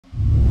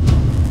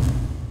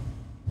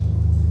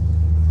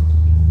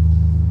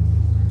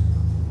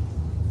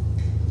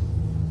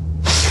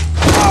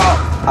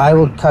I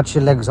will cut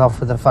your legs off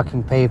with a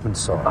fucking pavement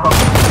saw.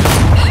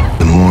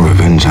 The more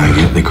revenge I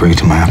get, the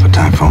greater my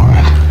appetite for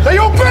it. Hey,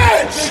 you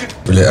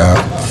bitch! Will it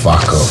out?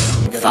 Fuck off.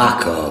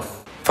 Fuck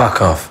off.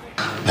 Fuck off.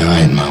 There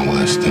ain't my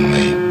worse than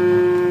me.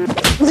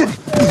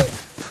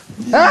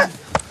 Huh?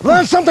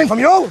 Learn something from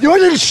you? You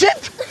little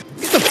shit!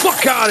 Get the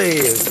fuck out of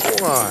here!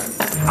 Come on.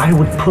 I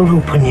would pull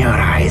open your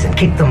eyes and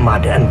kick the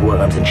mud and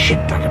worms and shit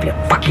out of your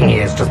fucking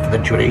ears just for the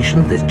duration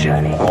of this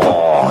journey.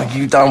 Oh,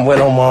 you done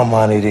went on my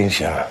money, didn't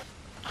you?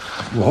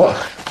 What?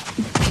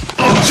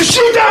 Just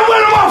you done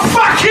went on my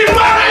fucking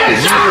money!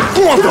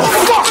 What the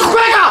fuck?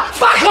 Gregor!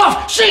 Fuck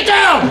off! Sit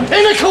down!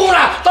 In the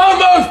corner! Don't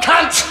move,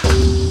 cunt!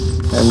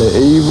 And the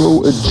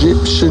evil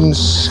Egyptian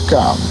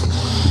scum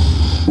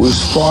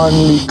was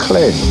finally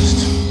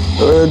cleansed.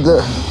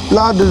 The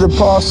blood of the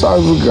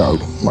Passover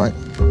goat, mate.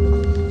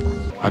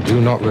 I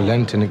do not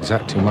relent in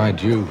exacting my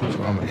due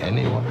from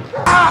anyone.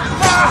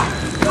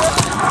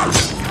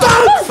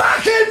 Don't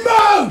fucking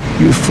move!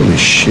 You full of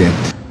shit.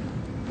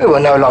 We will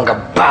no longer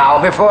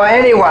bow before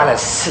anyone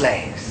as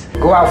slaves.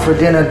 Go out for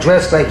dinner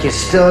dressed like you're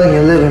still in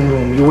your living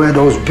room. You wear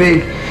those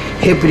big,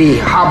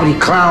 hippity-hoppity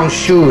clown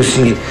shoes,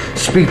 and you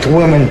speak to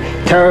women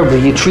terribly.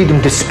 You treat them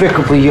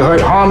despicably. You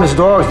hurt harmless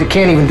dogs that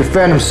can't even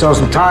defend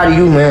themselves. I'm tired of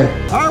you, man.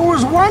 I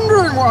was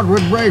wondering what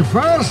would break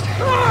first.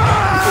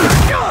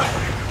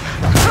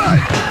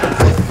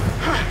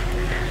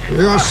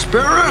 Your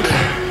spirit?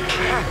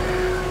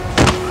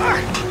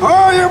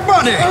 Or your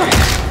body?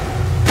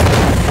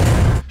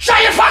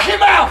 Shut your fucking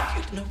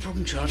mouth! No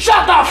problem, John.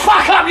 Shut the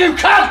fuck up, you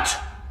cunt!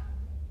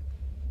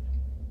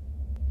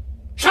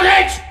 Shut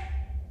it!